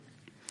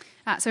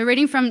So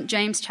reading from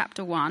James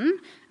chapter 1,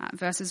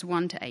 verses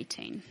 1 to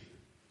 18.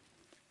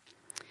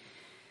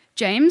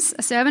 James,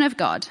 a servant of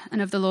God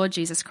and of the Lord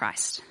Jesus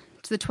Christ,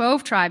 to the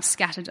 12 tribes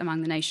scattered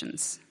among the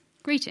nations,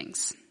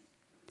 greetings.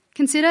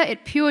 Consider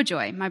it pure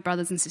joy, my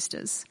brothers and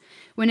sisters,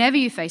 whenever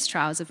you face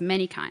trials of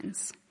many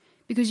kinds,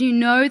 because you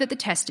know that the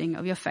testing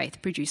of your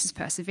faith produces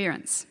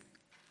perseverance.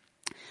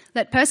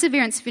 Let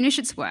perseverance finish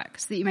its work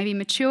so that you may be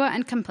mature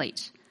and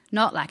complete,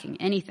 not lacking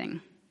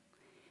anything.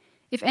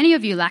 If any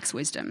of you lacks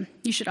wisdom,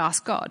 you should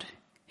ask God,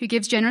 who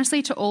gives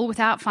generously to all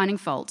without finding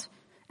fault,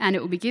 and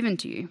it will be given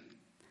to you.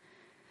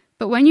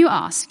 But when you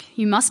ask,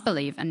 you must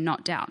believe and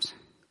not doubt,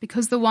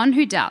 because the one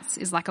who doubts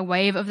is like a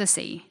wave of the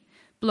sea,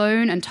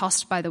 blown and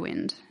tossed by the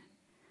wind.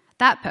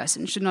 That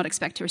person should not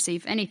expect to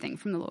receive anything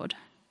from the Lord.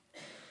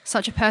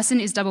 Such a person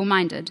is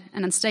double-minded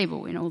and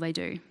unstable in all they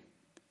do.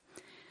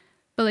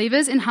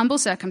 Believers in humble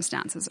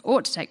circumstances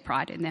ought to take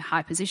pride in their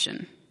high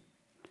position.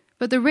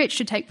 But the rich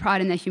should take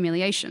pride in their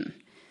humiliation,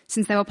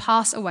 since they will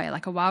pass away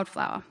like a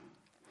wildflower.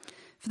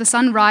 For the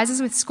sun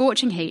rises with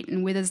scorching heat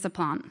and withers the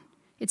plant.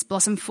 Its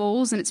blossom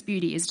falls and its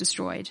beauty is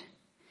destroyed.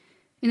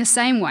 In the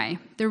same way,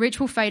 the rich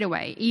will fade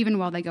away even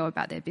while they go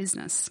about their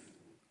business.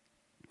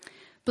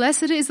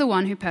 Blessed is the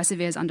one who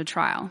perseveres under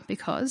trial,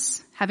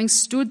 because, having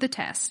stood the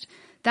test,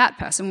 that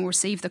person will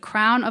receive the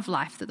crown of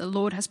life that the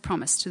Lord has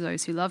promised to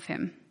those who love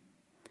him.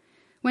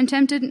 When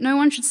tempted, no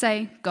one should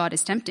say, God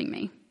is tempting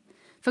me.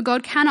 For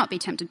God cannot be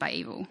tempted by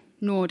evil,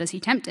 nor does he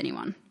tempt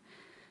anyone.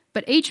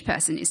 But each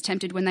person is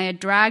tempted when they are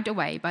dragged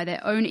away by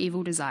their own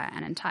evil desire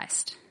and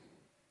enticed.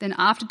 Then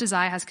after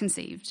desire has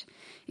conceived,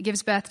 it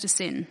gives birth to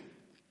sin.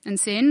 And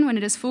sin, when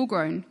it is full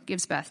grown,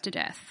 gives birth to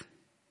death.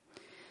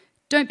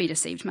 Don't be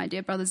deceived, my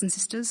dear brothers and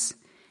sisters.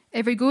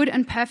 Every good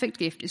and perfect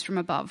gift is from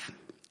above,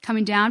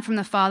 coming down from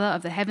the Father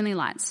of the heavenly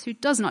lights, who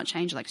does not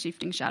change like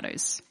shifting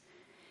shadows.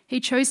 He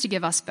chose to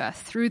give us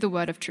birth through the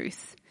word of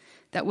truth,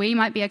 that we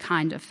might be a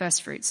kind of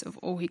first fruits of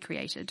all he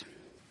created.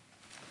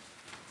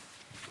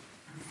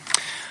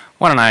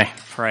 Why don't I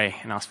pray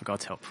and ask for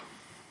God's help?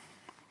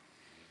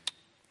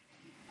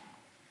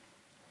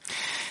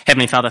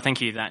 Heavenly Father,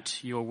 thank you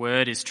that your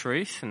word is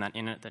truth and that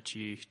in it that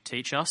you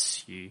teach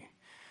us, you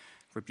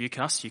rebuke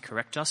us, you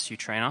correct us, you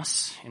train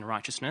us in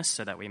righteousness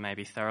so that we may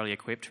be thoroughly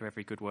equipped for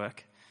every good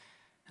work.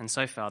 And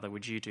so, Father,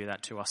 would you do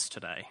that to us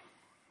today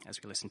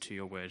as we listen to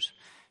your word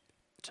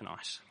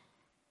tonight?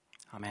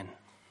 Amen.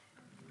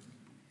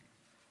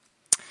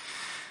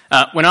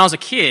 When I was a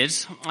kid,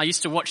 I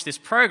used to watch this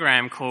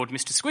program called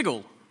Mr.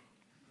 Squiggle.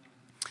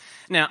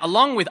 Now,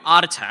 along with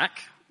Art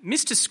Attack,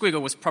 Mr.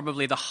 Squiggle was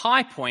probably the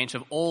high point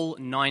of all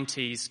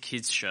 90s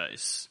kids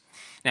shows.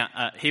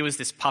 Now, he was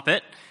this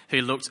puppet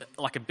who looked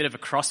like a bit of a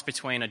cross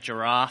between a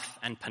giraffe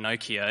and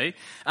Pinocchio,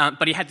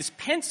 but he had this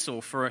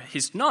pencil for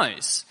his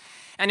nose.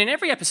 And in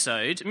every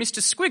episode, Mr.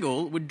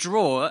 Squiggle would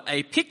draw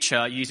a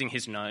picture using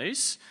his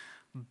nose,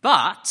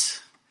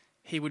 but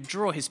he would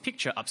draw his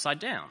picture upside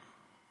down.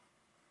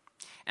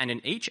 And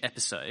in each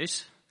episode,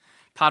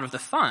 part of the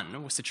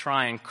fun was to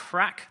try and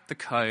crack the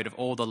code of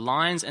all the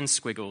lines and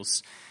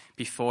squiggles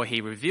before he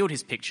revealed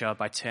his picture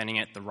by turning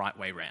it the right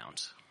way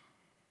round.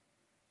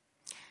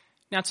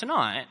 Now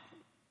tonight,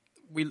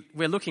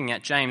 we're looking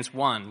at James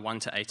 1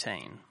 to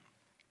 18.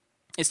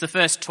 It's the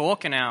first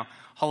talk in our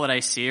holiday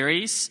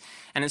series,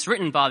 and it's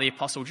written by the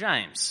Apostle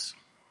James,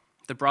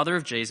 the brother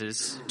of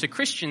Jesus, to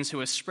Christians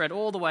who are spread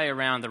all the way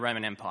around the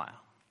Roman Empire.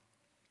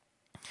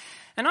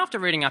 And after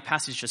reading our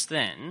passage just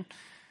then,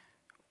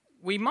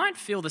 we might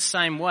feel the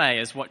same way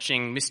as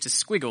watching Mr.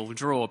 Squiggle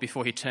draw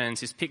before he turns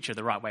his picture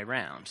the right way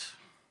round.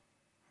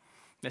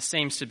 There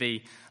seems to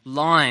be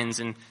lines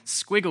and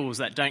squiggles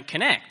that don't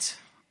connect.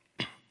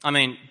 I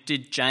mean,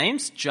 did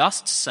James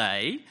just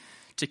say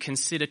to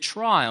consider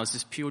trials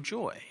as pure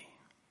joy?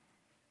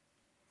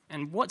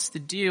 And what's the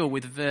deal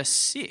with verse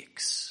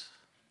 6?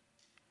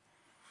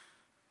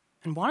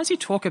 And why does he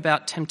talk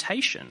about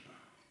temptation?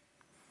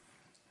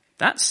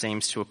 That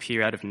seems to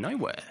appear out of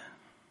nowhere.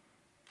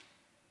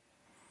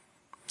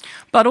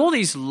 But all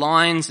these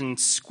lines and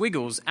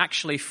squiggles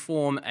actually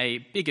form a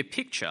bigger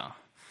picture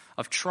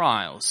of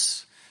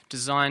trials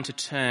designed to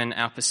turn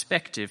our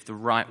perspective the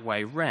right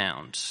way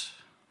round.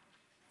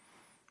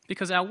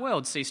 Because our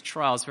world sees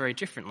trials very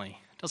differently,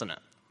 doesn't it?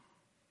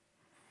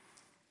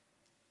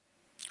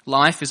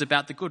 Life is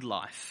about the good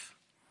life,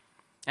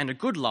 and a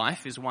good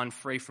life is one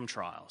free from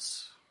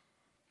trials.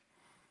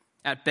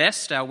 At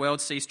best, our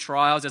world sees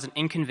trials as an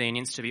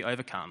inconvenience to be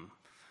overcome,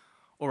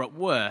 or at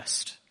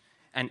worst,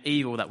 an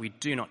evil that we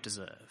do not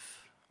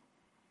deserve.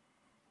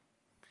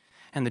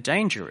 And the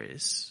danger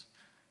is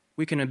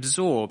we can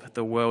absorb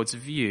the world's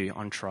view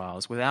on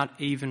trials without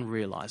even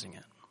realizing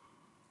it.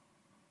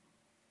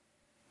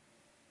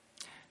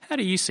 How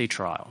do you see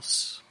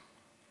trials?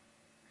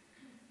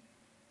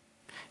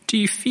 Do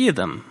you fear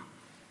them?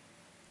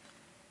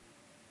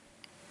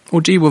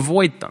 Or do you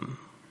avoid them?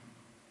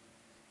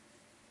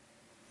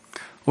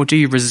 Or do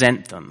you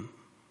resent them?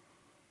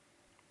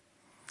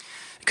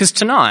 Because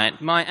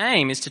tonight, my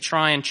aim is to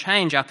try and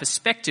change our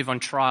perspective on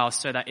trials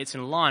so that it's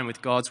in line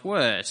with God's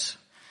word.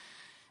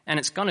 And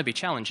it's going to be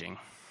challenging.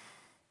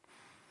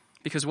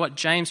 Because what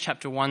James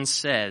chapter 1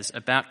 says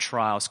about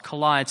trials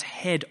collides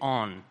head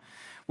on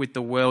with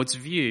the world's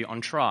view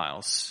on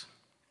trials.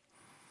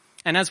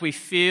 And as we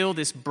feel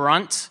this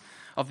brunt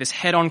of this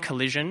head-on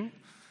collision,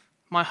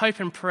 my hope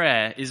and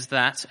prayer is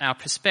that our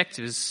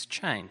perspectives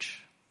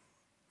change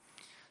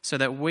so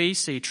that we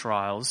see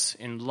trials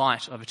in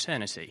light of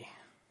eternity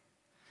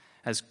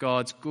as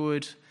God's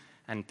good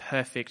and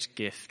perfect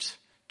gift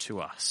to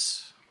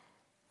us.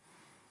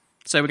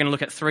 So we're going to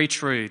look at three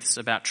truths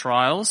about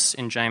trials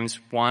in James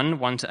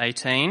 1 to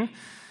 18.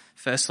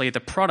 Firstly,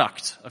 the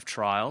product of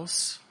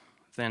trials,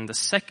 then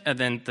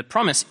the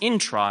promise in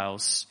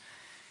trials,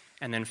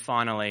 and then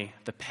finally,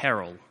 the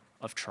peril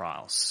of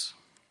trials.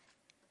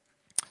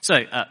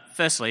 So,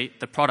 firstly,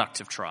 the product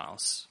of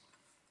trials.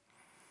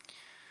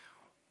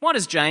 Why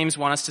does James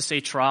want us to see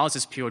trials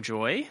as pure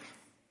joy?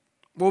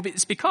 Well,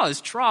 it's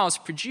because trials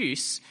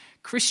produce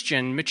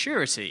Christian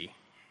maturity.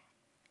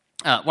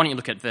 Why don't you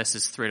look at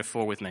verses 3 to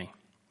 4 with me?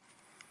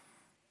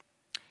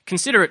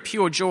 Consider it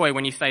pure joy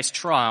when you face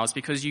trials,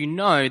 because you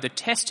know the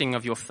testing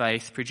of your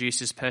faith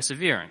produces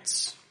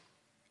perseverance.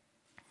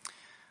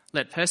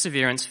 Let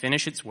perseverance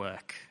finish its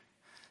work,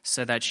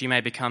 so that you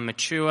may become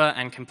mature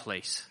and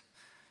complete,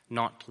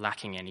 not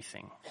lacking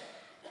anything.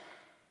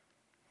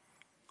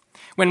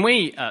 When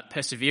we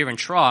persevere in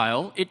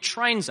trial, it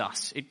trains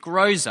us, it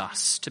grows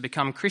us to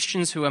become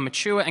Christians who are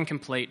mature and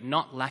complete,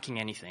 not lacking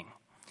anything.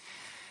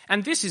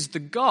 And this is the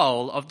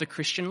goal of the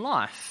Christian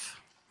life.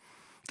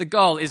 The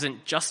goal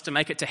isn't just to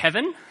make it to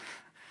heaven,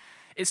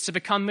 it's to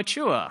become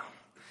mature,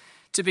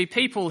 to be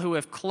people who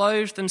have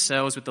clothed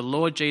themselves with the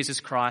Lord Jesus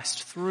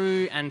Christ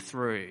through and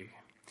through,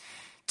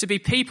 to be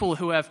people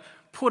who have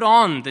put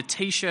on the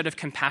t-shirt of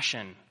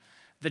compassion,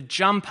 the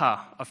jumper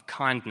of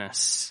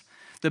kindness,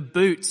 the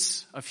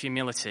boots of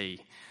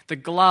humility, the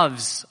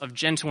gloves of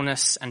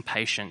gentleness and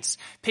patience,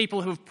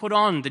 people who have put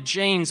on the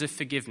jeans of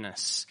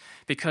forgiveness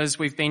because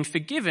we've been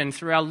forgiven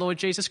through our Lord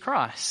Jesus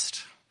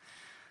Christ.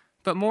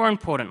 But more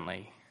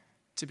importantly,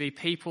 to be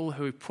people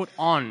who put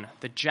on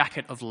the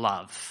jacket of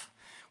love,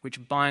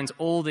 which binds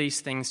all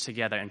these things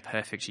together in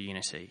perfect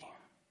unity.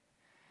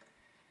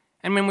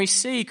 And when we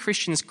see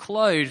Christians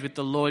clothed with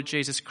the Lord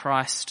Jesus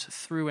Christ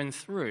through and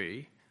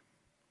through,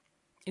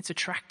 it's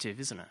attractive,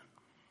 isn't it?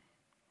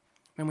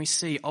 When we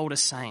see older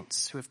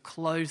saints who have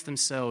clothed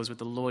themselves with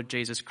the Lord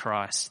Jesus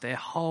Christ their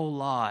whole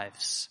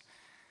lives,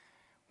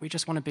 we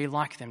just want to be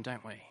like them,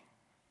 don't we?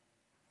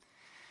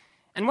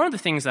 And one of the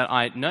things that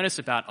I notice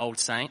about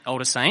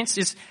older saints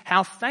is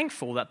how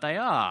thankful that they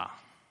are.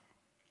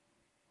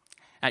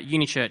 At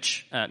Uni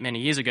Church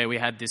many years ago, we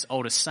had this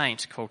older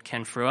saint called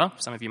Ken Frewer.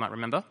 Some of you might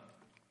remember.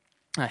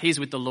 He's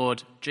with the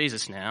Lord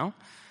Jesus now.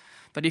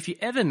 But if you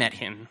ever met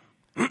him,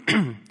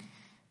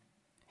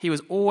 he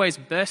was always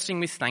bursting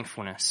with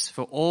thankfulness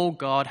for all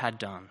God had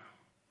done,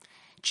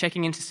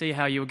 checking in to see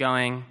how you were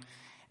going,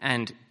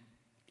 and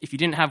if you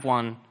didn't have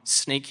one,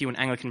 sneak you an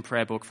Anglican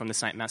prayer book from the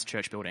St. Matt's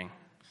Church building.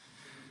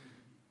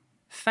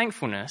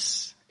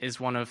 Thankfulness is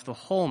one of the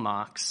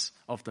hallmarks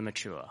of the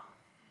mature.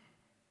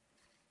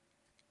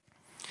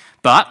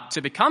 But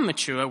to become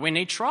mature, we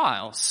need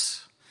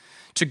trials.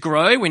 To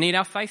grow, we need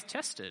our faith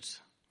tested.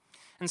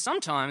 And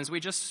sometimes we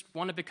just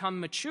want to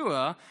become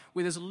mature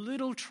with as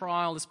little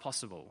trial as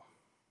possible.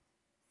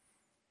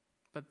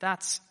 But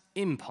that's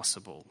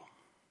impossible.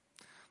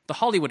 The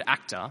Hollywood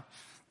actor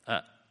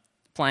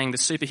playing the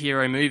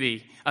superhero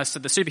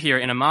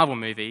in a Marvel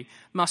movie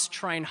must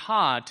train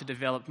hard to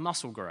develop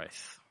muscle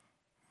growth.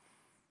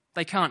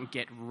 They can't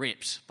get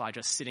ripped by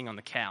just sitting on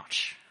the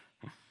couch.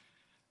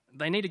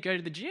 They need to go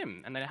to the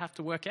gym and they have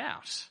to work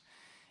out.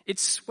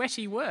 It's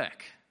sweaty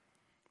work.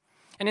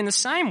 And in the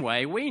same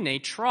way, we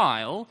need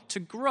trial to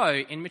grow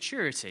in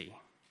maturity.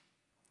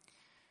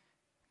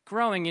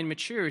 Growing in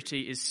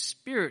maturity is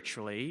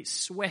spiritually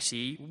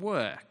sweaty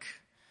work.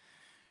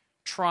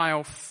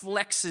 Trial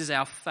flexes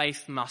our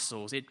faith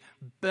muscles. It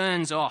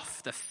burns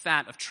off the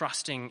fat of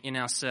trusting in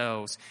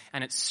ourselves,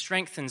 and it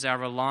strengthens our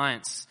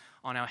reliance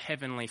on our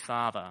Heavenly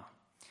Father.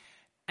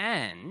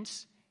 And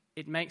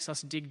it makes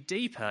us dig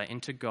deeper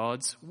into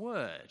God's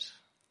Word.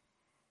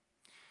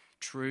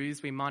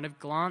 Truths we might have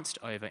glanced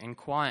over in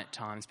quiet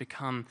times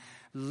become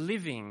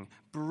living,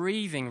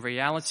 breathing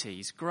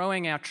realities,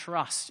 growing our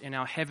trust in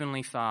our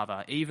Heavenly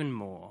Father even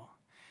more.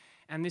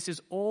 And this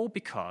is all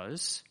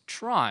because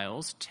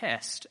trials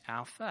test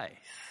our faith.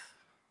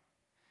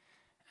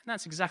 And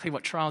that's exactly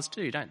what trials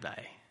do, don't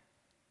they?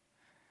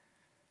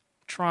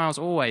 Trials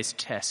always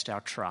test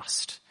our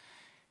trust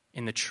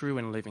in the true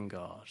and living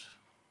God.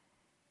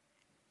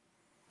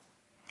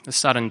 The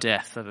sudden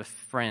death of a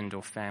friend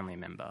or family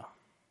member.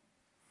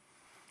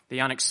 The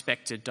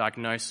unexpected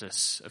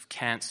diagnosis of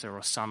cancer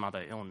or some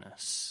other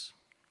illness.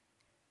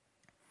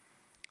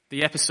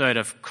 The episode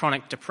of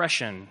chronic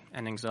depression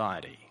and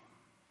anxiety.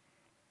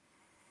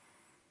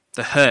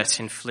 The hurt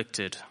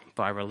inflicted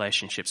by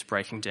relationships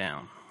breaking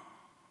down.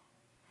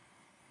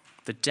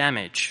 The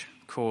damage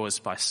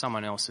caused by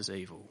someone else's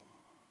evil.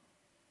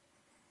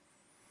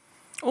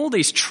 All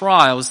these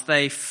trials,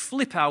 they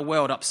flip our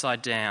world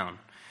upside down,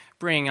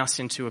 bringing us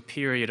into a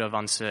period of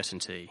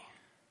uncertainty.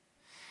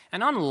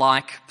 And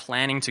unlike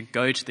planning to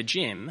go to the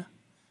gym,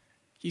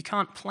 you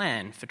can't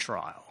plan for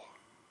trial.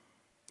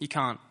 You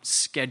can't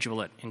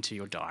schedule it into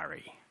your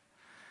diary,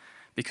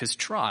 because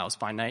trials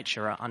by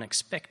nature are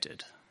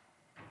unexpected.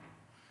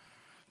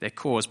 They're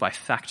caused by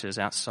factors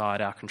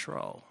outside our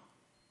control.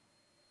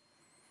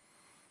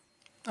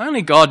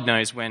 Only God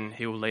knows when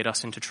he will lead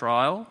us into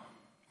trial.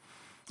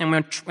 And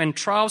when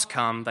trials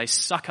come, they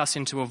suck us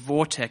into a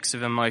vortex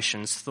of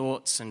emotions,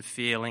 thoughts and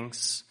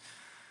feelings.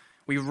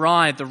 We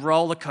ride the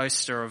roller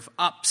coaster of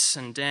ups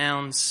and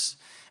downs,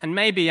 and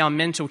maybe our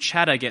mental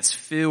chatter gets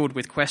filled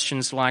with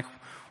questions like,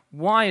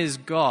 why is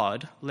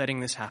God letting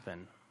this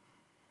happen?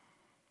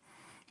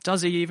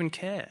 Does he even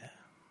care?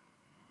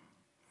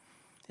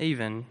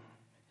 Even,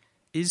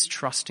 is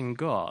trusting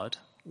God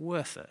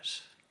worth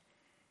it?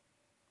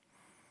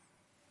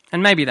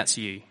 And maybe that's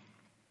you.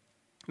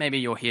 Maybe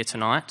you're here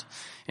tonight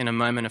in a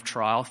moment of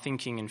trial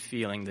thinking and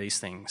feeling these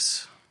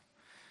things.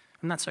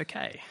 And that's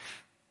okay.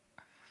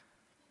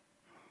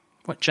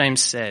 What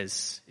James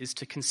says is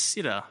to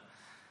consider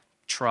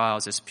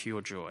trials as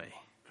pure joy.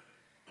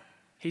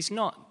 He's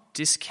not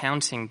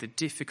discounting the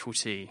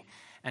difficulty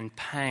and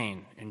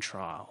pain in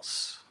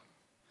trials.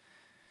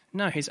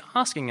 No, he's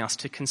asking us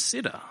to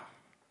consider,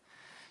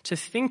 to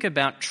think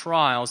about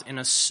trials in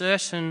a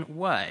certain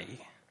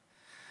way,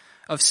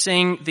 of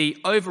seeing the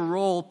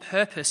overall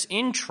purpose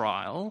in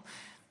trial,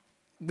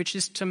 which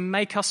is to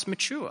make us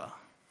mature,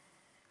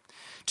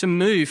 to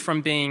move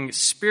from being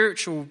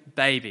spiritual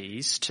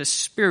babies to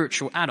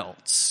spiritual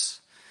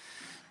adults,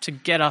 to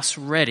get us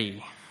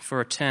ready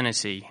for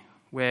eternity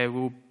where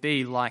we'll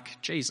be like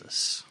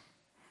Jesus,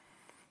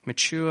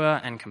 mature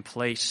and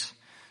complete,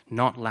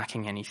 not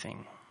lacking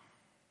anything.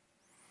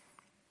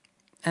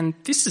 And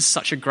this is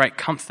such a great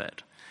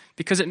comfort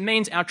because it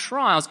means our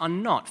trials are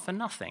not for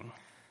nothing.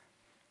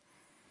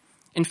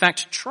 In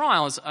fact,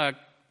 trials are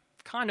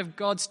kind of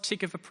God's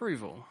tick of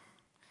approval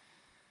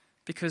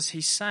because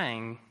he's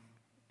saying,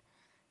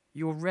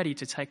 you're ready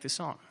to take this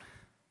on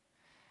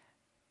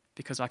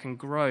because I can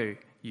grow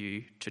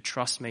you to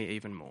trust me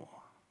even more.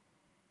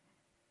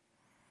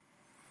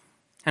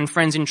 And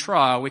friends, in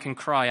trial, we can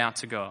cry out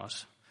to God.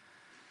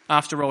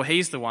 After all,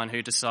 he's the one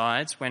who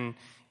decides when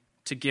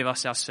to give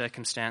us our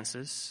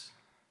circumstances.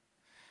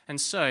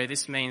 And so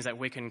this means that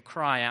we can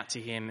cry out to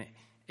him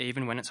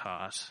even when it's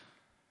hard.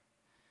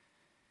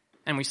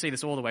 And we see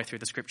this all the way through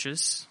the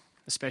scriptures,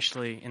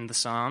 especially in the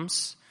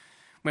Psalms.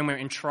 When we're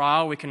in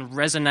trial, we can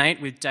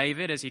resonate with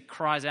David as he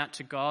cries out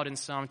to God in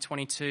Psalm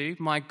 22,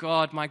 my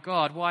God,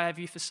 why have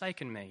you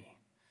forsaken me?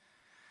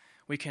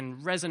 We can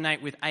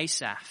resonate with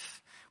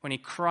Asaph when he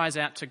cries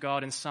out to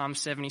God in Psalm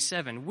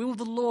 77, will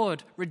the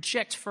Lord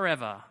reject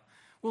forever?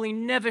 Will he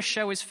never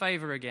show his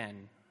favour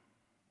again?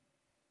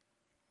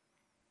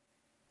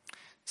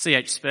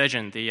 C.H.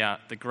 Spurgeon,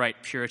 the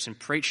great Puritan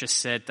preacher,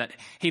 said that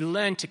he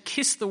learned to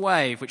kiss the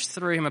wave which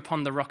threw him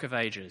upon the rock of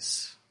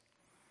ages.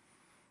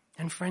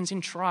 And friends,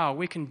 in trial,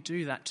 we can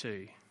do that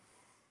too.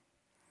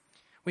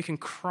 We can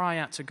cry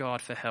out to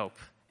God for help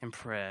in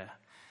prayer.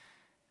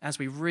 As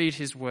we read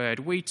his word,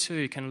 we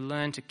too can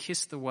learn to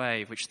kiss the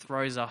wave which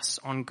throws us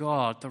on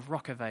God, the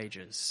rock of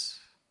ages.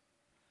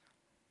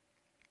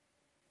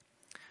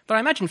 But I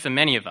imagine for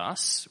many of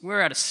us,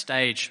 we're at a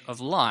stage of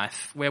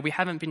life where we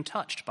haven't been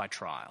touched by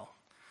trial.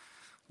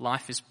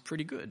 Life is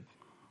pretty good.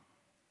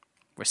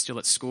 We're still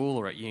at school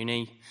or at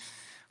uni.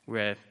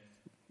 We're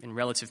in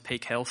relative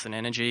peak health and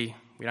energy.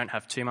 We don't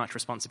have too much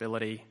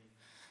responsibility.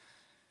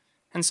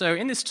 And so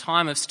in this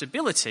time of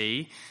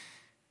stability,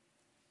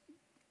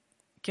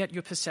 get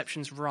your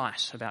perceptions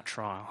right about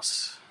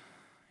trials.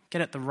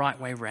 Get it the right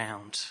way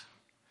round.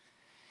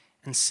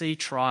 And see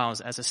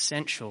trials as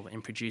essential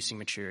in producing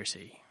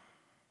maturity.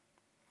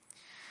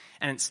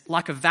 And it's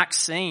like a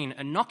vaccine,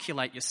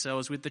 inoculate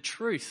yourselves with the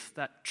truth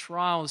that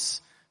trials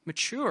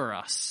mature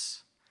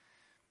us.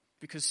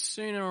 Because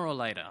sooner or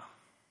later,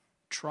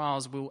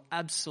 trials will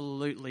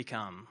absolutely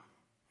come.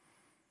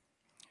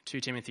 2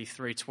 Timothy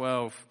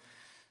 3:12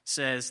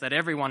 says that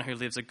everyone who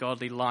lives a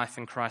godly life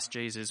in Christ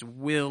Jesus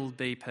will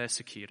be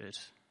persecuted.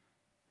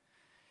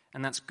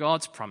 And that's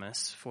God's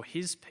promise for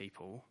his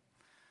people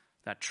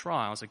that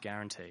trials are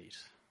guaranteed.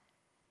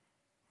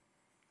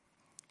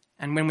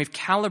 And when we've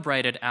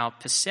calibrated our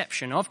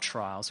perception of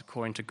trials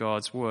according to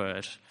God's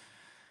word,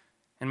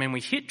 and when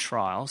we hit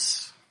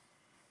trials,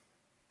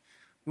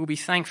 we'll be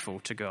thankful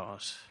to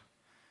God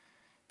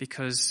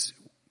because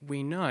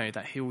we know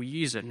that he will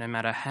use it no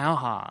matter how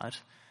hard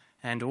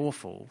and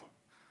awful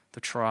the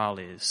trial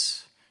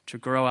is to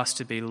grow us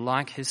to be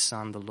like his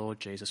Son, the Lord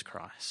Jesus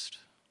Christ.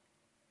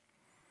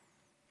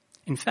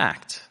 In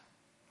fact,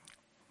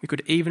 we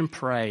could even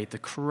pray the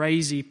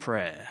crazy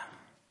prayer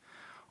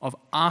of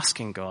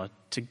asking God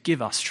to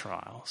give us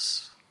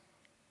trials.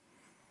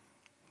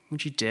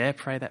 Would you dare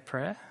pray that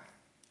prayer?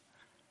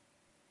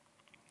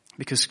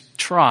 Because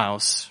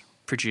trials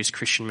produce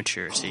Christian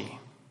maturity.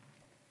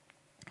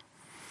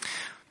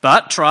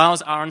 But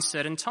trials are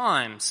uncertain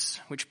times,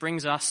 which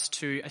brings us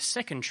to a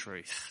second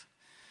truth.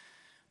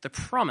 The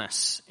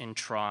promise in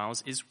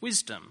trials is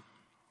wisdom.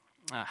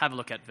 Have a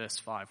look at verse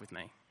 5 with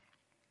me.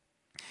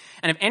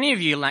 And if any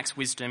of you lacks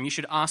wisdom, you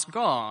should ask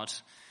God,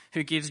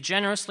 who gives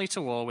generously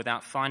to all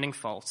without finding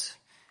fault,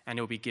 and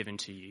it will be given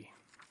to you.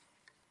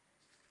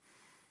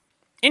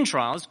 In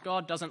trials,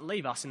 God doesn't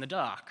leave us in the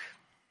dark.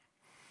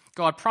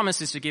 God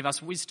promises to give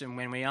us wisdom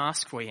when we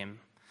ask for him,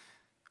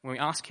 when we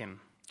ask him.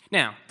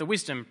 Now, the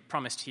wisdom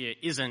promised here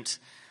isn't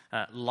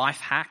life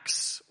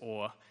hacks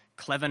or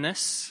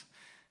cleverness.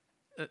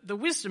 The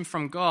wisdom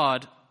from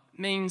God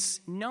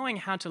means knowing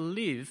how to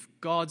live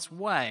God's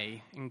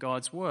way in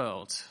God's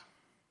world.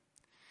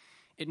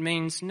 It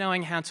means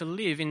knowing how to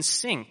live in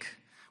sync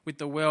with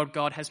the world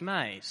God has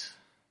made.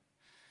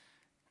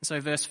 So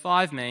verse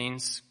 5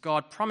 means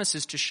God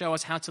promises to show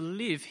us how to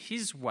live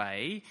his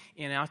way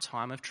in our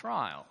time of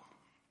trial.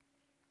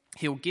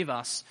 He'll give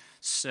us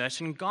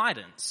certain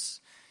guidance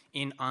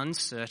in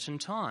uncertain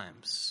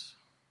times,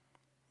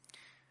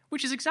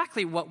 which is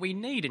exactly what we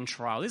need in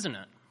trial, isn't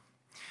it?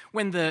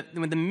 When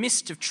the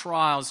mist of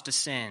trials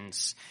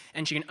descends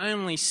and you can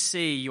only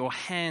see your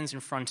hands in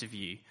front of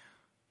you,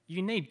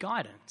 you need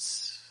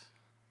guidance.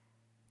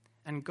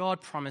 And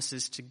God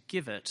promises to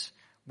give it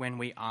when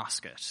we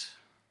ask it.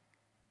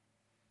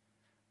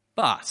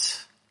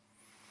 But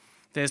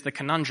there's the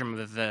conundrum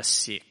of verse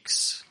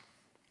 6.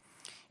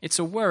 It's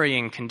a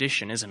worrying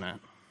condition, isn't it?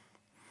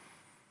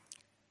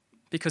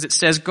 Because it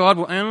says God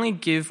will only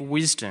give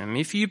wisdom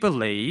if you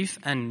believe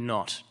and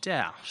not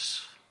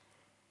doubt.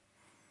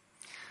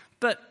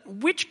 But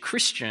which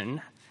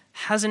Christian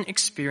hasn't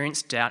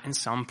experienced doubt in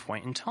some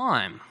point in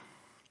time?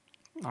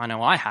 I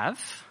know I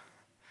have.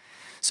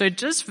 So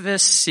does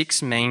verse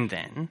 6 mean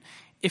then,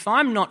 if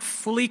I'm not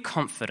fully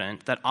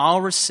confident that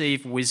I'll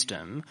receive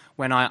wisdom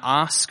when I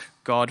ask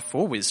God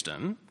for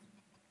wisdom,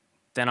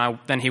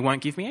 then he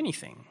won't give me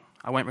anything?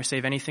 I won't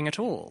receive anything at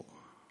all?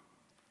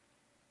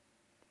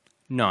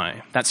 No,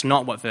 that's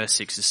not what verse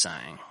 6 is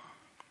saying.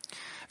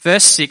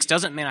 Verse 6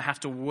 doesn't mean I have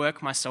to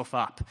work myself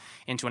up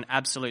into an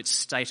absolute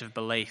state of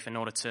belief in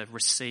order to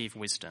receive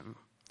wisdom.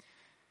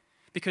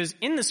 Because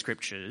in the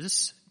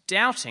scriptures,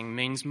 doubting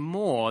means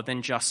more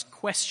than just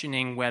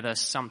questioning whether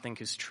something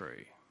is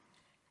true.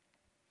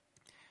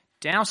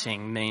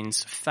 Doubting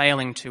means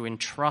failing to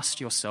entrust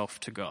yourself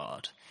to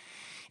God.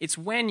 It's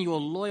when your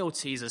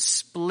loyalties are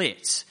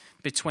split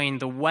between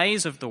the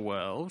ways of the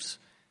world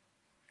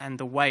and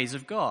the ways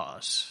of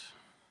God.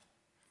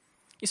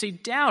 You see,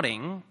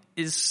 doubting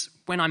is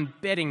when I'm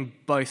betting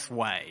both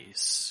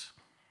ways.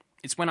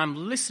 It's when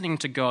I'm listening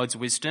to God's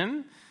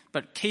wisdom,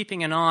 but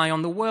keeping an eye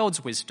on the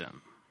world's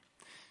wisdom,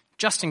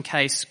 just in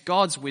case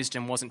God's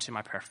wisdom wasn't to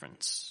my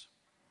preference.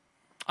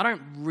 I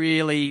don't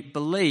really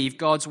believe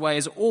God's way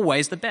is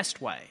always the best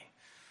way,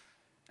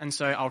 and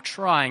so I'll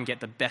try and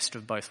get the best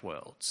of both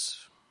worlds.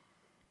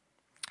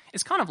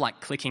 It's kind of like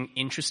clicking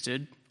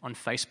interested on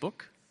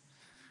Facebook.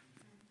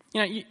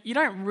 You know, you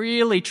don't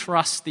really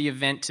trust the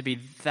event to be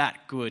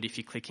that good if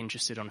you click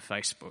interested on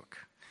Facebook.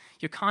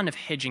 You're kind of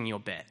hedging your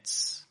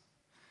bets.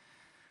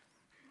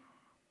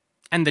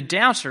 And the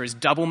doubter is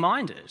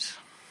double-minded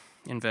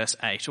in verse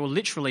 8, or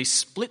literally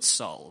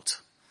split-souled.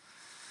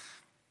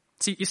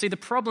 You see, the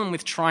problem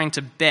with trying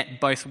to bet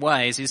both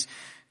ways is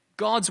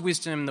God's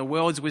wisdom and the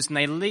world's wisdom,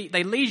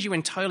 they lead you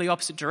in totally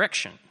opposite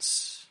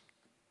directions.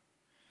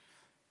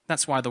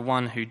 That's why the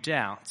one who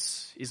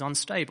doubts is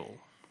unstable.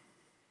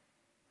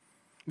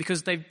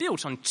 Because they've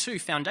built on two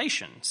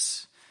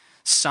foundations.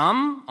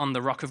 Some on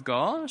the rock of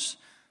God,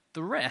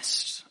 the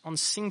rest on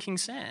sinking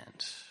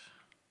sand.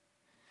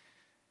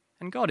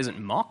 And God isn't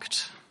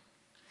mocked.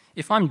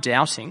 If I'm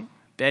doubting,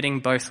 betting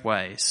both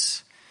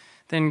ways,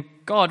 then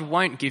God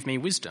won't give me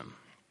wisdom.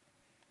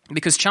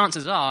 Because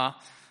chances are,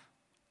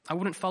 I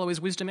wouldn't follow his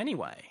wisdom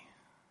anyway.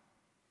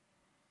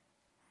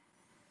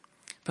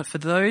 But for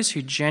those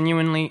who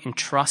genuinely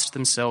entrust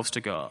themselves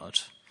to God,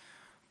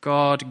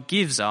 God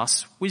gives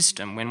us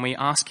wisdom when we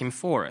ask him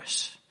for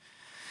it.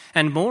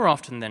 And more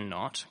often than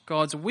not,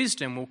 God's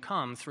wisdom will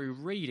come through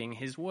reading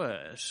his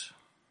word,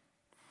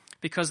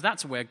 because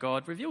that's where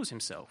God reveals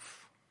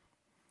himself.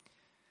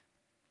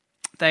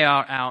 They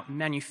are our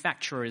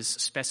manufacturer's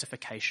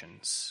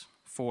specifications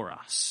for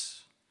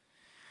us,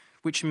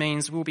 which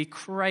means we'll be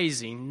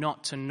crazy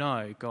not to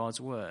know God's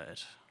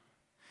word.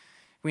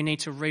 We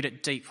need to read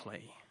it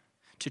deeply,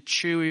 to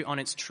chew on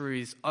its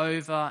truths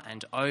over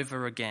and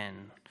over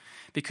again,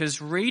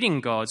 because reading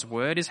God's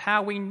word is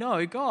how we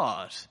know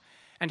God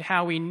and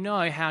how we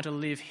know how to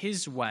live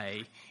his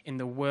way in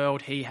the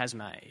world he has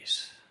made.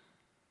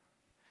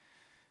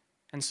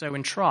 And so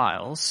in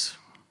trials,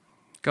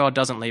 God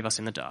doesn't leave us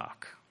in the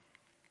dark,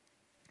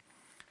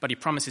 but he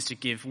promises to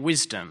give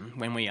wisdom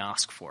when we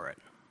ask for it,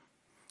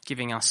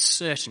 giving us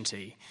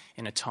certainty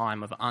in a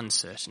time of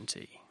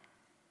uncertainty.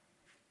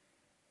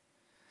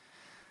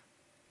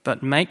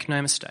 But make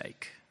no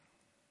mistake,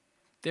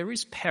 there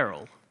is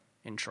peril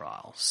in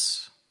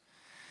trials,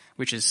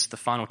 which is the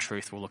final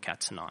truth we'll look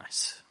at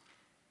tonight.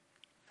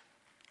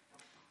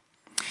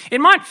 It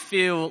might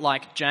feel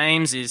like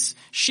James is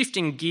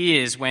shifting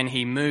gears when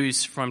he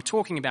moves from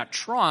talking about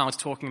trial to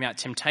talking about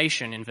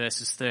temptation in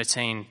verses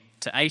 13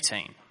 to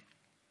 18.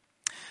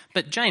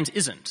 But James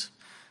isn't.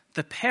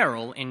 the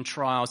peril in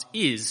trials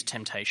is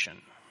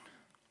temptation.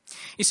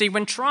 You see,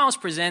 when trials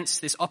presents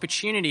this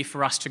opportunity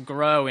for us to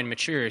grow in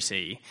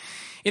maturity,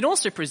 it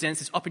also presents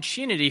this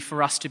opportunity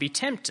for us to be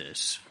tempted.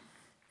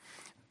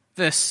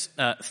 Verse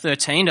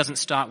 13 doesn't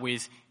start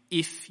with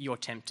if you're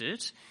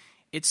tempted.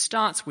 It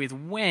starts with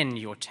when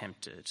you're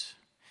tempted.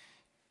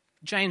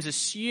 James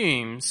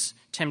assumes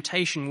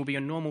temptation will be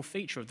a normal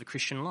feature of the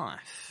Christian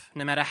life,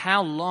 no matter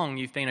how long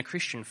you've been a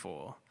Christian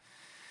for.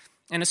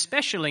 And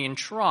especially in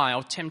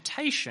trial,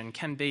 temptation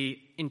can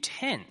be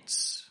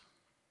intense.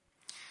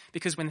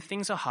 Because when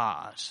things are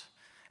hard,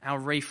 our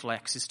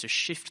reflex is to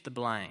shift the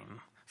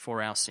blame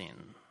for our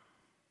sin.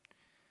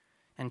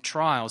 And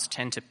trials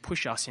tend to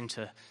push us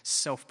into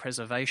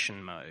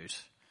self-preservation mode,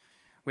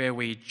 where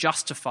we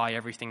justify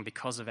everything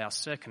because of our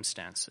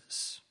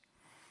circumstances.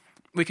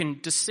 We can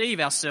deceive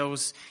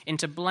ourselves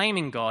into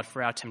blaming God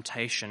for our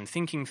temptation,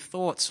 thinking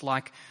thoughts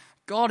like,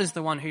 God is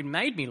the one who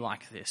made me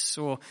like this,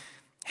 or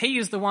He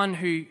is the one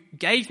who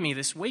gave me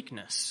this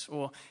weakness,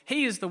 or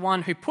He is the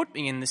one who put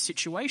me in this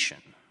situation.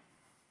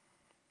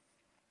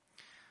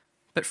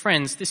 But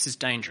friends, this is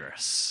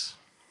dangerous.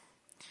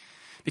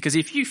 Because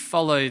if you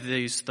follow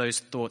those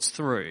thoughts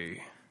through,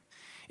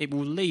 it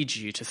will lead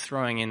you to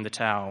throwing in the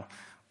towel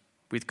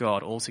with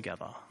God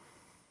altogether.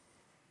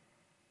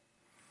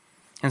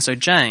 And so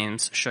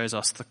James shows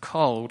us the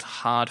cold,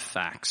 hard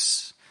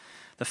facts,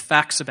 the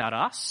facts about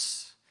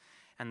us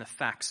and the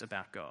facts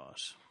about God.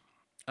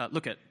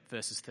 Look at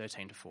verses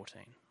 13 to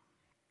 14.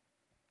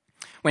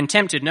 When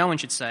tempted, no one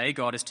should say,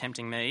 God is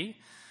tempting me,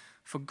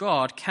 for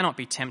God cannot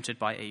be tempted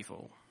by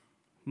evil,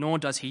 nor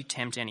does he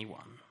tempt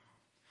anyone.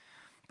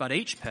 But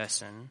each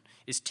person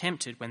is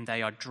tempted when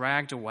they are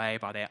dragged away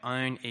by their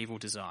own evil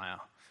desire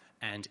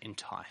and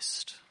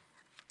enticed.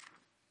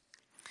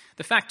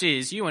 The fact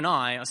is, you and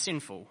I are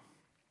sinful.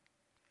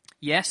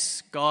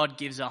 Yes, God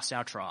gives us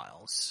our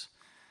trials,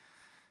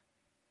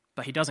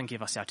 but he doesn't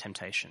give us our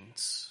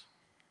temptations.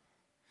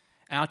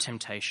 Our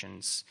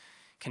temptations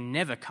can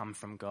never come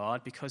from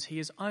God because he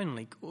is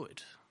only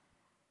good.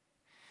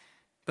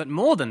 But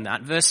more than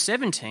that, verse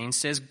 17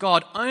 says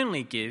God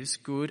only gives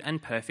good and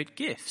perfect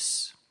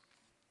gifts.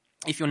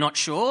 If you're not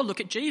sure, look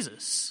at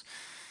Jesus.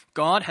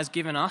 God has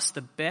given us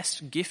the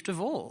best gift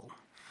of all.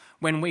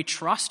 When we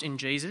trust in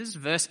Jesus,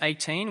 verse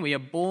 18, we are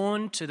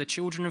born to the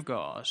children of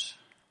God.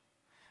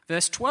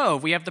 Verse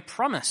 12, we have the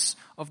promise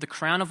of the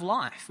crown of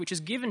life, which is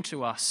given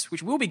to us,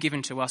 which will be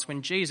given to us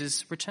when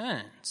Jesus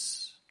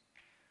returns.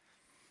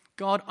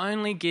 God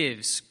only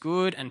gives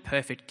good and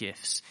perfect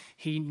gifts.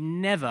 He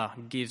never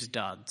gives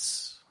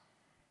duds.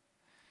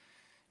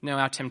 No,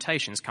 our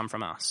temptations come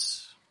from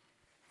us.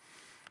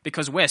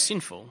 Because we're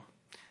sinful,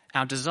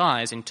 our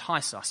desires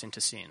entice us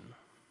into sin.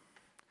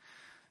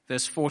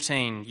 Verse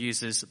 14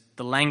 uses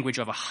the language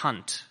of a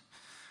hunt,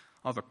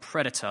 of a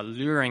predator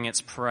luring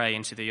its prey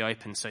into the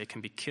open so it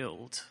can be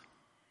killed.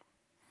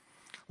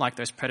 Like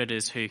those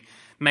predators who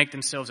make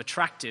themselves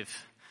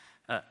attractive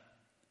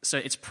so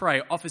its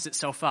prey offers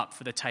itself up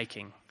for the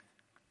taking.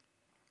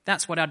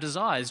 That's what our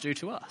desires do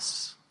to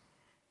us.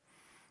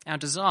 Our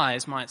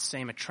desires might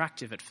seem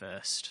attractive at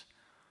first,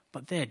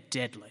 but they're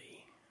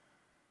deadly.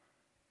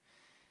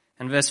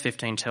 And verse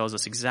 15 tells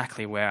us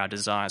exactly where our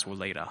desires will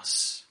lead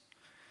us.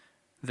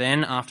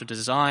 Then, after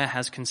desire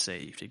has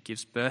conceived, it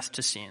gives birth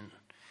to sin,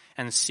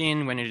 and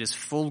sin, when it is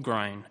full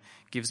grown,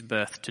 gives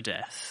birth to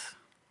death.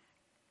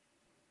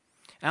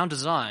 Our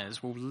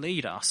desires will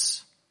lead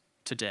us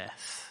to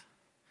death.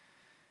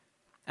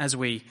 As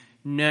we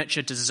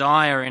nurture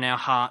desire in our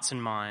hearts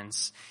and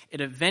minds, it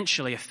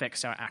eventually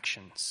affects our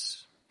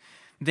actions.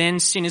 Then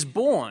sin is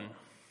born,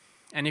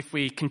 and if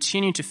we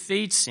continue to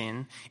feed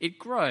sin, it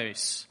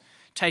grows,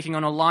 taking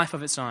on a life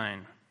of its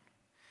own.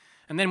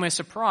 And then we're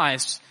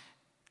surprised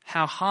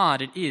how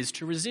hard it is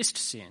to resist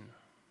sin.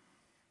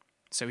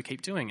 So we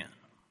keep doing it.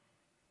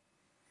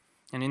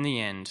 And in the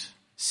end,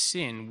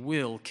 sin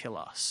will kill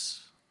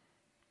us.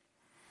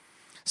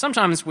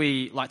 Sometimes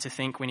we like to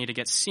think we need to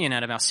get sin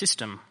out of our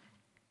system,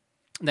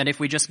 that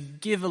if we just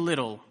give a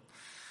little,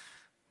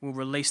 we'll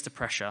release the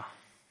pressure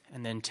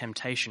and then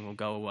temptation will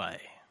go away.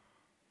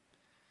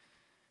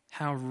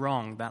 How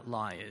wrong that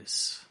lie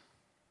is.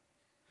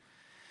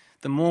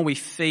 The more we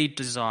feed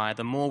desire,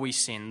 the more we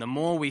sin. The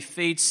more we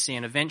feed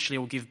sin, eventually it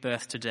will give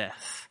birth to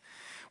death.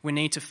 We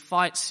need to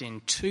fight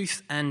sin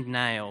tooth and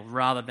nail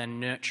rather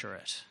than nurture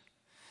it.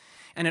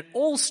 And it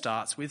all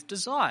starts with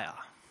desire.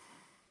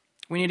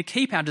 We need to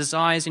keep our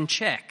desires in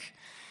check,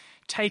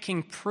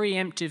 taking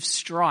preemptive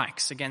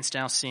strikes against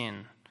our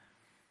sin.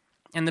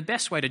 And the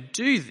best way to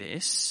do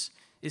this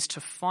is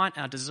to fight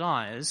our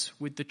desires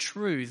with the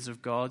truths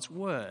of God's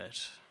word.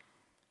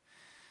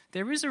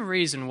 There is a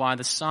reason why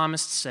the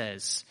psalmist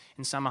says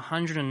in Psalm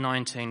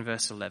 119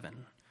 verse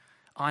 11,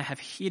 I have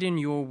hidden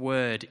your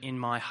word in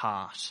my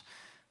heart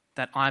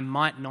that I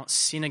might not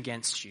sin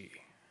against you.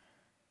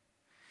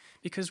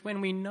 Because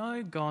when we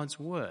know God's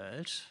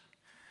word,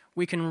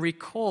 we can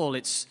recall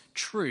its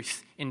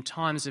truth in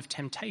times of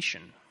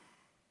temptation.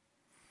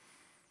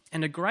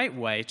 And a great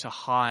way to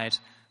hide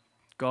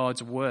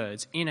God's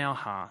words in our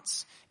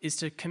hearts is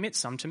to commit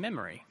some to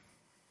memory.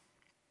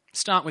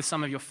 Start with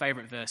some of your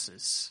favourite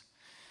verses.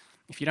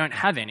 If you don't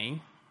have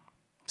any,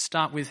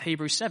 start with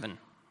Hebrews 7,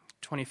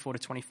 24 to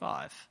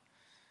 25.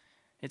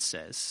 It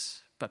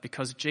says, "But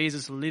because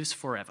Jesus lives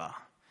forever,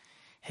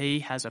 he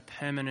has a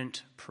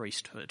permanent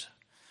priesthood.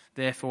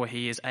 Therefore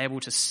he is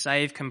able to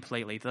save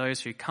completely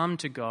those who come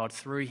to God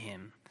through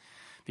him,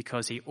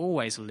 because he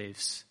always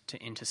lives to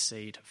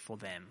intercede for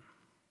them."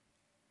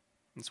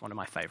 It's one of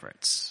my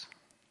favourites.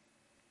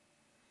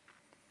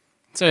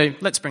 So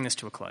let's bring this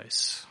to a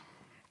close.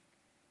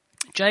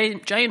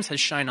 James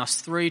has shown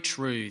us three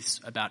truths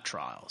about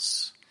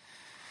trials.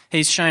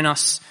 He's shown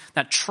us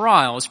that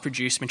trials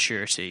produce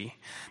maturity.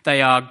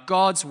 They are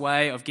God's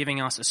way of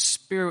giving us a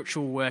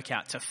spiritual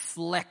workout to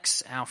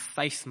flex our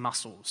faith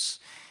muscles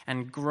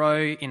and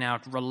grow in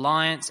our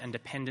reliance and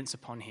dependence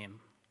upon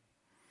him.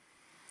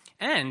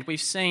 And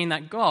we've seen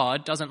that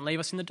God doesn't leave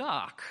us in the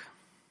dark.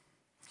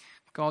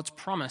 God's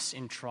promise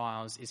in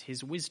trials is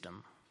his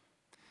wisdom.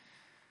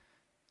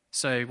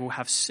 So we'll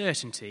have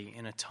certainty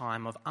in a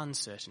time of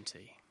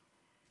uncertainty.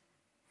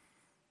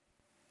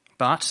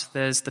 But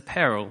there's the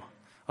peril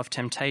of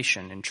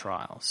temptation in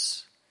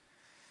trials.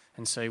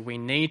 And so we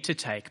need to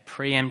take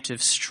preemptive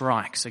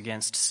strikes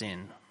against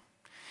sin,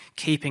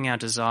 keeping our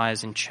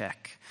desires in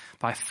check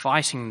by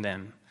fighting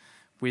them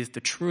with the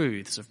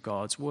truths of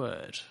God's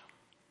word.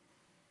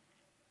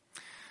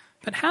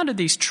 But how do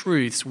these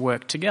truths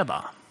work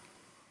together?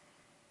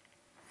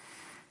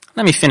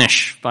 Let me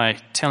finish by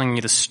telling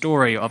you the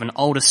story of an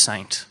older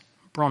saint,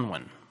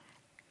 Bronwyn.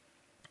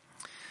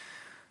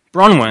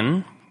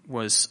 Bronwyn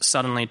was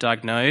suddenly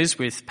diagnosed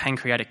with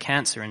pancreatic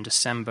cancer in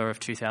December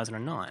of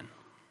 2009.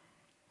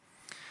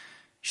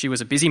 She was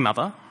a busy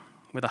mother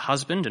with a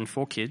husband and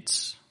 4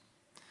 kids.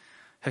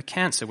 Her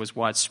cancer was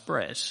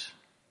widespread,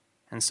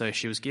 and so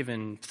she was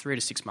given 3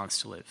 to 6 months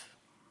to live.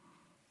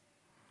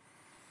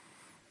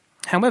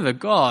 However,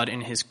 God, in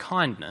his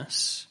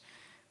kindness,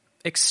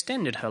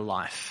 extended her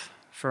life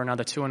for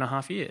another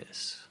 2.5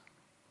 years.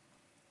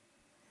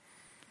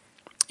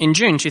 In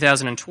June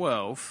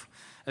 2012,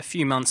 a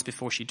few months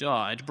before she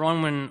died,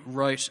 Bronwyn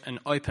wrote an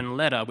open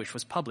letter which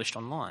was published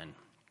online.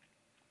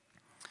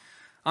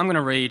 I'm going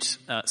to read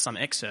some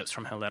excerpts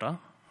from her letter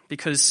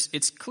because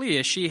it's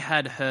clear she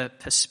had her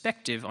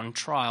perspective on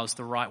trials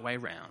the right way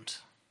round.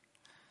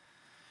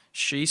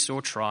 She saw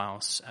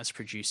trials as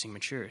producing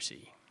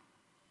maturity.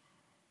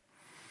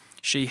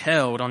 She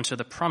held onto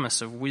the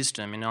promise of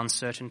wisdom in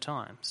uncertain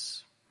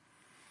times.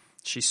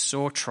 She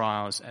saw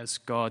trials as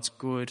God's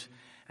good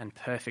and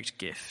perfect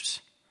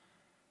gift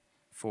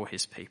for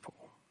his people.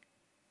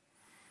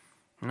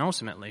 And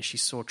ultimately, she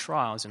saw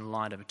trials in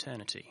light of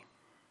eternity.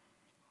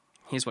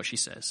 Here's what she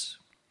says.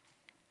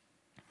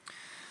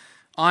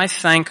 "I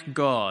thank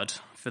God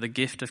for the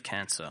gift of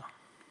cancer.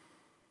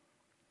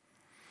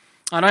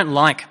 I don't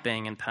like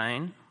being in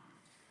pain,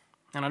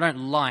 and I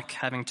don't like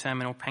having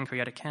terminal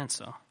pancreatic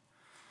cancer.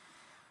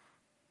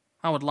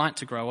 I would like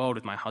to grow old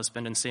with my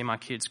husband and see my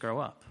kids grow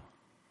up.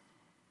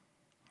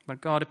 But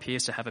God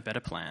appears to have a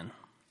better plan.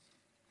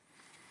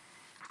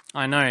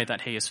 I know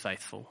that he is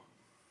faithful.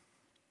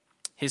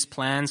 His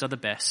plans are the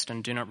best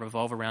and do not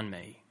revolve around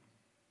me.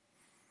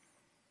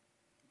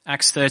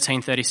 Acts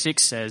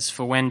 13:36 says,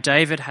 "For when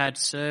David had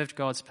served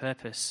God's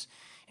purpose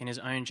in his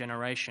own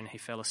generation, he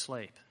fell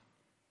asleep.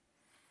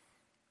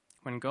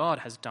 When God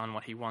has done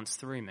what he wants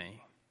through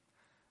me,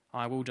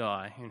 I will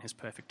die in his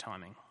perfect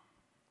timing."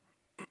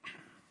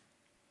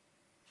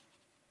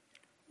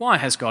 Why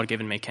has God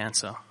given me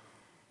cancer?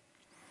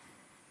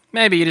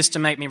 Maybe it is to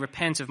make me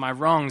repent of my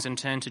wrongs and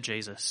turn to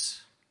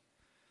Jesus.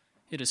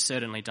 It has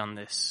certainly done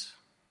this.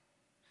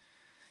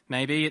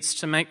 Maybe it's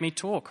to make me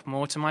talk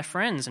more to my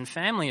friends and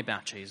family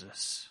about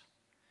Jesus.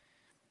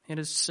 It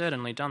has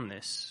certainly done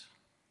this.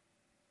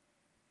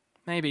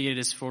 Maybe it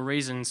is for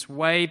reasons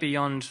way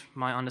beyond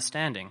my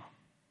understanding.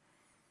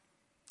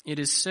 It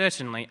is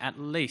certainly at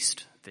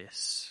least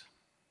this.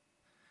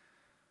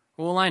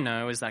 All I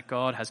know is that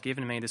God has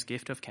given me this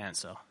gift of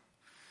cancer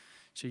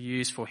to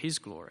use for his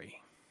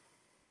glory.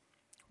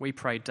 We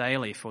pray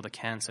daily for the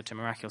cancer to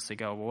miraculously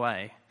go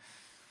away.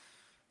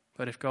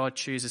 But if God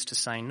chooses to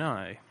say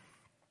no,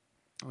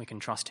 we can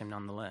trust him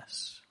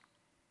nonetheless.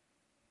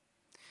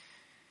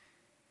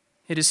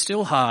 It is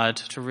still hard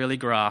to really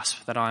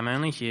grasp that I'm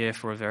only here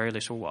for a very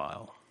little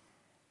while.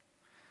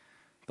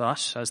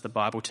 But, as the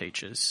Bible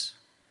teaches,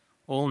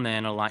 all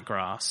men are like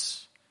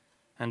grass,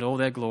 and all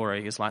their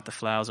glory is like the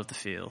flowers of the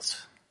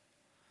fields.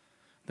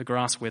 The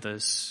grass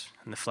withers,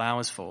 and the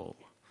flowers fall,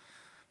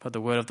 but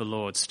the word of the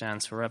Lord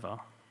stands forever.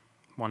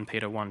 1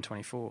 Peter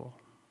 1:24.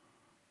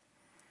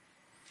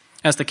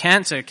 As the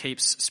cancer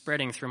keeps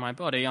spreading through my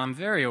body, I'm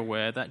very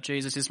aware that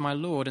Jesus is my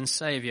Lord and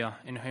Saviour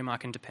in whom I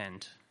can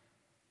depend,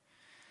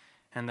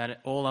 and that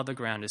all other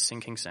ground is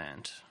sinking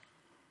sand.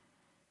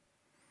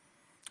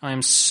 I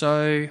am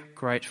so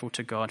grateful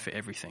to God for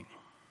everything.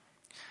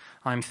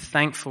 I'm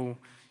thankful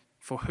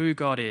for who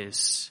God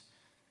is,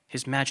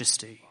 his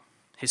majesty,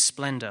 his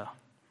splendour,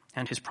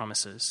 and his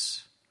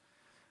promises.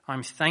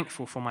 I'm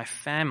thankful for my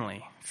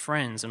family,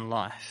 friends, and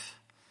life.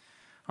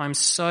 I'm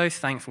so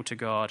thankful to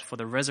God for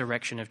the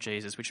resurrection of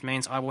Jesus, which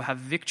means I will have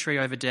victory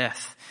over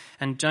death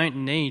and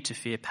don't need to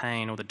fear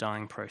pain or the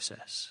dying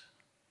process.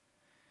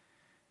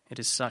 It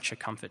is such a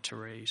comfort to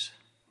read.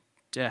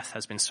 Death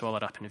has been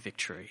swallowed up in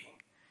victory.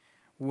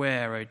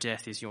 Where, O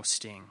death, is your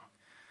sting?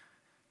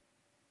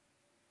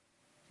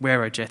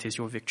 Where, O death, is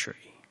your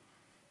victory?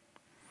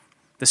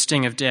 The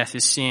sting of death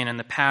is sin, and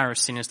the power of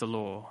sin is the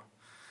law.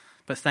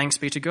 But thanks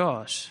be to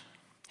God,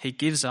 he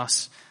gives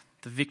us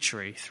the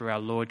victory through our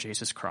Lord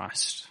Jesus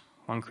Christ.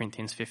 1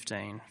 Corinthians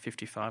 15,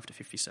 55 to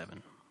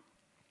 57.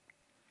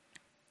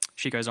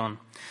 She goes on.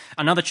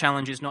 Another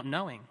challenge is not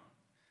knowing.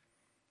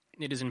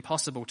 It is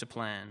impossible to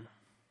plan.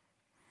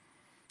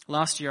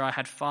 Last year I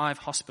had 5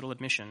 hospital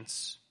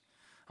admissions.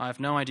 I have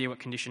no idea what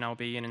condition I'll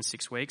be in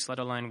 6 weeks, let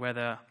alone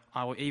whether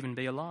I will even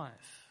be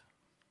alive.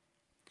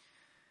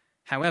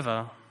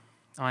 However,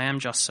 I am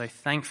just so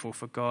thankful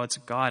for God's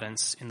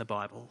guidance in the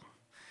Bible.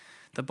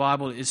 The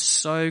Bible is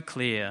so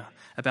clear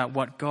about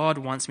what God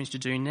wants me to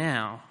do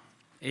now,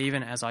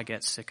 even as I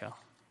get sicker.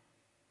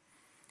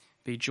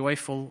 Be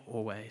joyful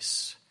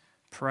always.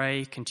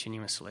 Pray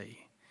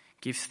continuously.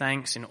 Give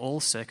thanks in all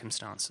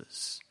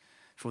circumstances,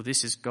 for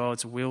this is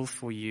God's will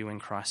for you in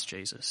Christ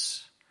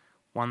Jesus.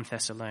 1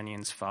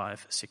 Thessalonians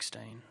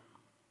 5:16.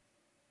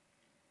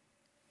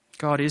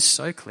 God is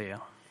so clear.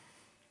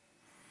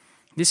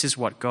 This is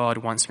what God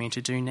wants me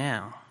to do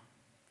now,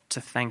 to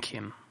thank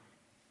him.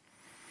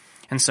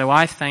 And so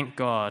I thank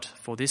God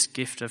for this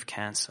gift of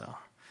cancer,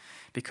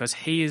 because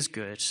he is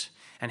good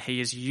and he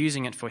is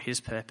using it for his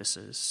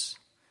purposes.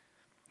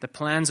 The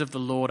plans of the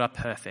Lord are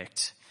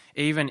perfect,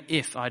 even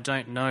if I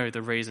don't know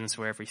the reasons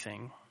for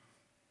everything.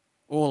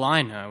 All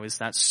I know is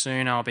that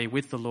soon I'll be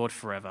with the Lord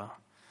forever,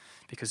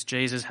 because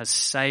Jesus has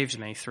saved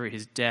me through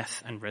his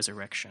death and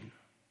resurrection.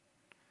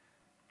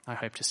 I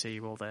hope to see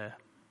you all there.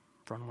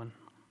 Bronwyn.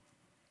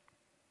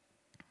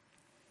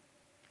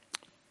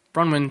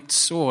 Bronwyn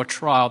saw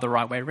trial the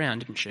right way round,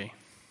 didn't she?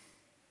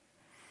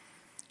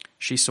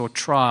 She saw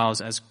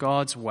trials as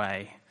God's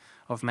way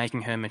of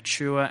making her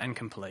mature and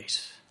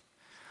complete,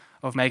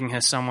 of making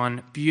her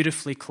someone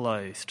beautifully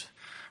clothed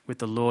with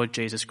the Lord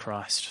Jesus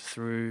Christ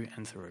through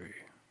and through.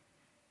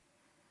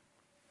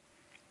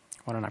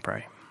 Why don't I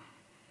pray?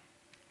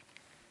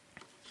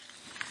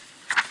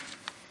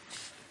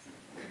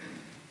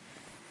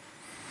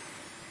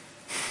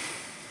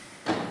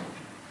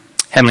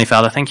 Heavenly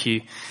Father, thank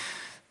you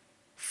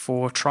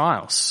for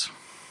trials,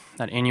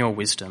 that in your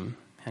wisdom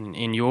and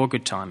in your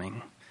good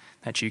timing,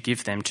 that you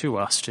give them to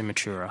us to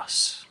mature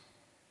us.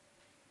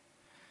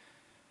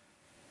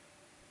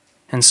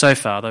 And so,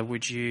 Father,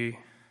 would you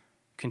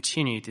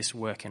continue this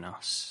work in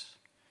us?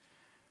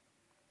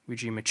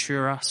 Would you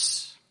mature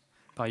us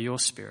by your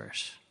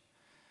Spirit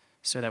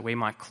so that we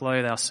might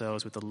clothe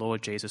ourselves with the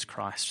Lord Jesus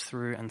Christ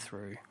through and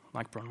through,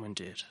 like Bronwyn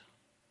did?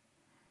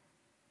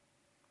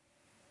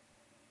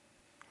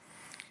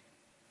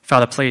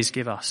 Father, please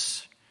give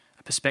us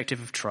a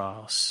perspective of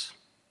trials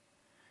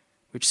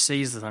which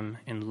sees them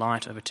in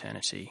light of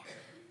eternity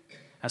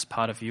as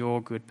part of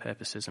your good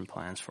purposes and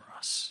plans for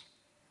us.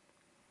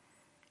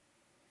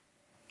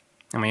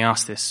 And we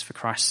ask this for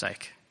Christ's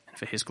sake and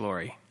for his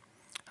glory.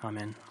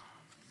 Amen.